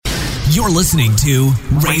You're listening to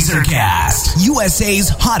Razorcast,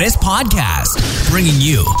 USA's hottest podcast, bringing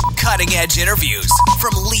you cutting-edge interviews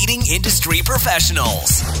from leading industry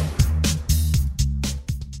professionals.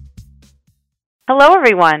 Hello,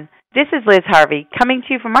 everyone. This is Liz Harvey, coming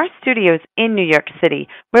to you from our studios in New York City,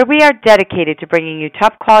 where we are dedicated to bringing you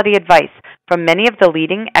top-quality advice from many of the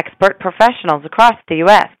leading expert professionals across the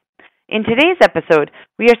U.S. In today's episode,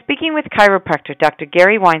 we are speaking with chiropractor Dr.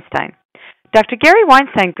 Gary Weinstein. Dr. Gary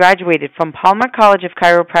Weinstein graduated from Palmer College of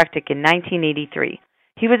Chiropractic in 1983.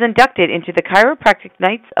 He was inducted into the Chiropractic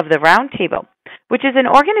Knights of the Round Table, which is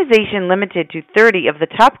an organization limited to 30 of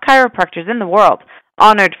the top chiropractors in the world,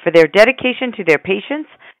 honored for their dedication to their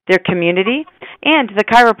patients, their community, and the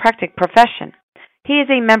chiropractic profession. He is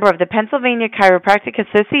a member of the Pennsylvania Chiropractic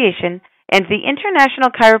Association and the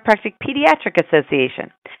International Chiropractic Pediatric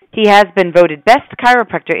Association. He has been voted Best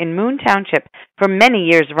Chiropractor in Moon Township for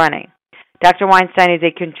many years running. Dr. Weinstein is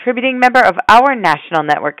a contributing member of our national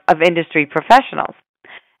network of industry professionals.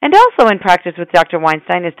 And also in practice with Dr.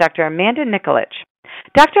 Weinstein is Dr. Amanda Nikolic.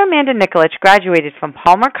 Dr. Amanda Nikolic graduated from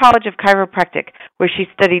Palmer College of Chiropractic, where she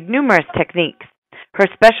studied numerous techniques. Her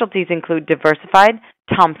specialties include diversified,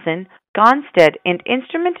 Thompson, Gonstead, and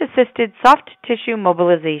instrument-assisted soft tissue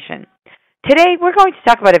mobilization. Today, we're going to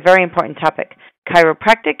talk about a very important topic,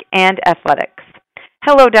 chiropractic and athletics.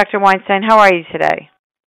 Hello, Dr. Weinstein. How are you today?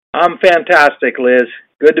 I'm fantastic, Liz.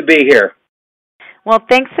 Good to be here. Well,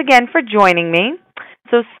 thanks again for joining me.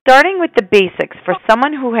 So starting with the basics, for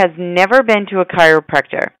someone who has never been to a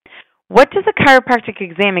chiropractor, what does a chiropractic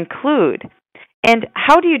exam include? And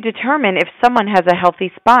how do you determine if someone has a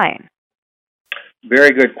healthy spine?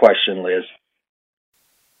 Very good question, Liz.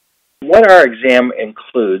 What our exam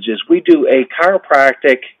includes is we do a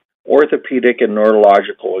chiropractic, orthopedic, and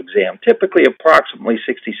neurological exam, typically approximately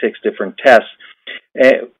 66 different tests.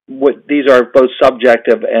 These are both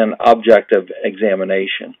subjective and objective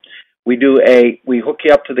examination. We hook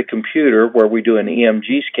you up to the computer where we do an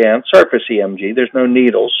EMG scan, surface EMG. There's no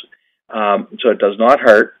needles, so it does not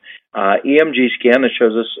hurt. EMG scan that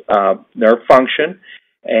shows us nerve function,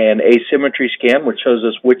 and asymmetry scan, which shows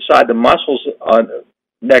us which side the muscles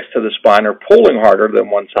next to the spine are pulling harder than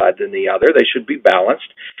one side than the other. They should be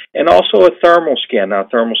balanced. And also a thermal scan. Now, a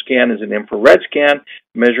thermal scan is an infrared scan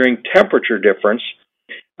measuring temperature difference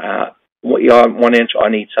 1 inch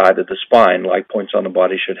on each side of the spine. Light points on the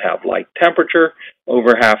body should have light temperature.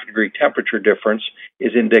 Over half-degree temperature difference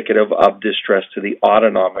is indicative of distress to the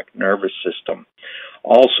autonomic nervous system.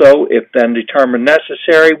 Also, if then determined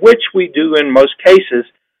necessary, which we do in most cases,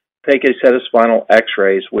 take a set of spinal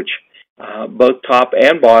x-rays, which both top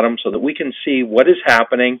and bottom, so that we can see what is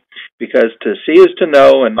happening, because to see is to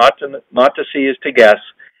know and not to see is to guess.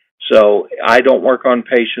 So I don't work on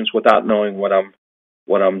patients without knowing what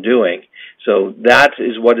I'm doing. So that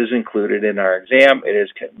is what is included in our exam. It is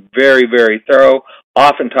very, very thorough.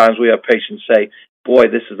 Oftentimes we have patients say, boy,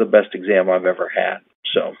 this is the best exam I've ever had.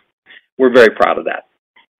 So we're very proud of that.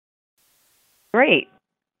 Great.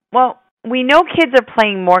 Well, we know kids are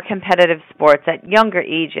playing more competitive sports at younger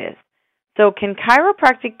ages. So can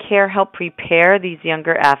chiropractic care help prepare these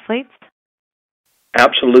younger athletes?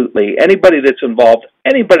 Absolutely. Anybody that's involved,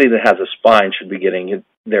 anybody that has a spine should be getting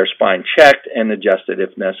their spine checked and adjusted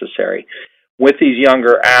if necessary. With these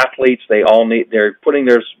younger athletes, they're putting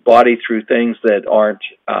their body through things that aren't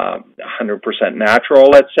 100% natural,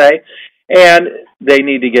 let's say, and they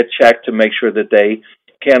need to get checked to make sure that they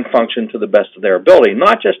can function to the best of their ability,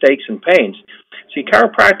 not just aches and pains. See,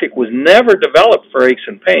 chiropractic was never developed for aches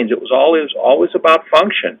and pains. It was always about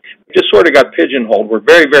function. We just sort of got pigeonholed. We're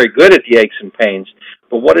very, very good at the aches and pains,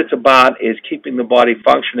 but what it's about is keeping the body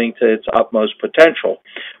functioning to its utmost potential.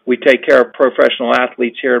 We take care of professional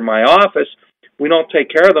athletes here in my office. We don't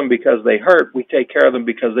take care of them because they hurt. We take care of them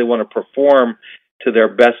because they want to perform to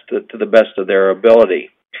the best of their ability.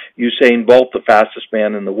 Usain Bolt, the fastest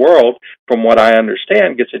man in the world, from what I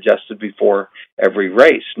understand, gets adjusted before every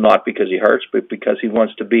race, not because he hurts, but because he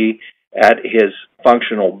wants to be at his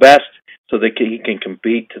functional best so that he can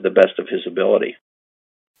compete to the best of his ability.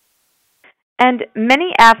 And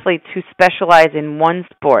many athletes who specialize in one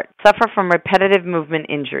sport suffer from repetitive movement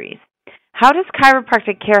injuries. How does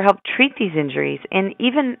chiropractic care help treat these injuries and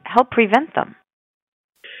even help prevent them?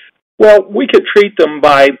 Well, we could treat them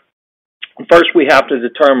by, first we have to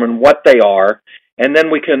determine what they are, and then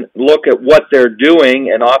we can look at what they're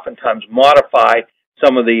doing and oftentimes modify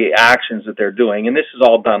some of the actions that they're doing. And this is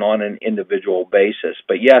all done on an individual basis.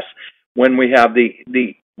 But yes, when we have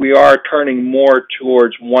we are turning more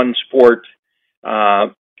towards one sport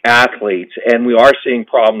athletes, and we are seeing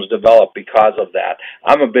problems develop because of that.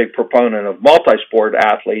 I'm a big proponent of multi-sport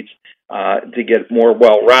athletes. to get more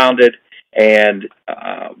well-rounded, and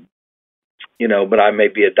but I may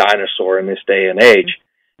be a dinosaur in this day and age.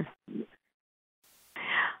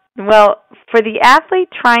 Well, for the athlete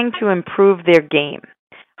trying to improve their game,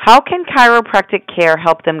 how can chiropractic care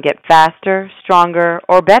help them get faster, stronger,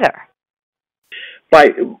 or better? By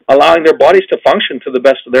allowing their bodies to function to the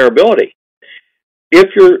best of their ability.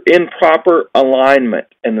 If you're in proper alignment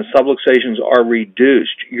and the subluxations are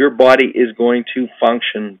reduced, your body is going to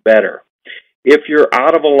function better. If you're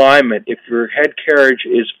out of alignment, if your head carriage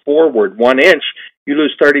is forward 1 inch, you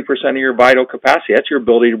lose 30% of your vital capacity. That's your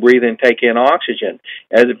ability to breathe and take in oxygen.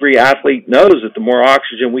 As every athlete knows that the more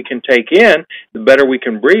oxygen we can take in, the better we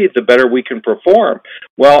can breathe, the better we can perform.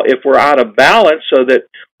 Well, if we're out of balance so that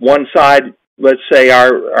one side, let's say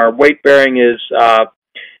our weight bearing is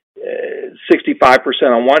 65%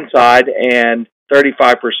 on one side and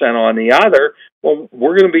 35% on the other, well,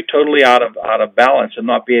 we're going to be totally out of balance and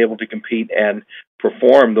not be able to compete and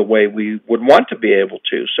perform the way we would want to be able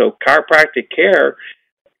to. So chiropractic care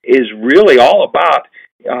is really all about,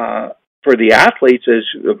 for the athletes, is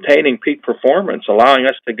obtaining peak performance, allowing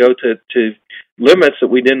us to go to limits that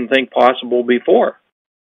we didn't think possible before.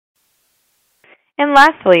 And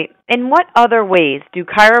lastly, in what other ways do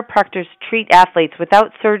chiropractors treat athletes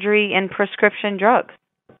without surgery and prescription drugs?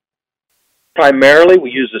 Primarily,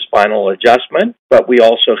 we use the spinal adjustment, but we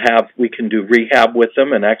can do rehab with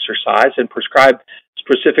them and exercise and prescribe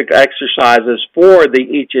specific exercises for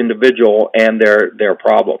each individual and their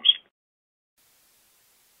problems.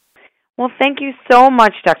 Well, thank you so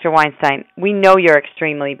much, Dr. Weinstein. We know you're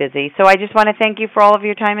extremely busy, so I just want to thank you for all of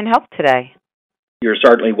your time and help today. You're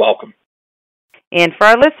certainly welcome. And for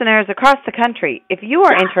our listeners across the country, if you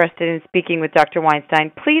are interested in speaking with Dr.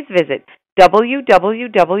 Weinstein, please visit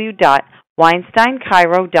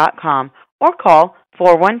www.weinsteinchiro.com or call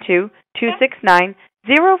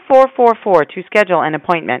 412-269-0444 to schedule an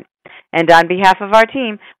appointment. And on behalf of our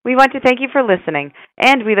team, we want to thank you for listening,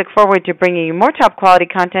 and we look forward to bringing you more top-quality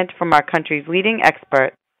content from our country's leading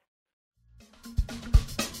experts.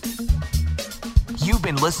 You've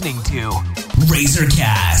been listening to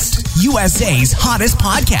RazorCast, USA's hottest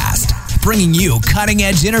podcast, bringing you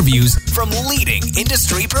cutting-edge interviews from leading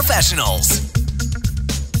industry professionals.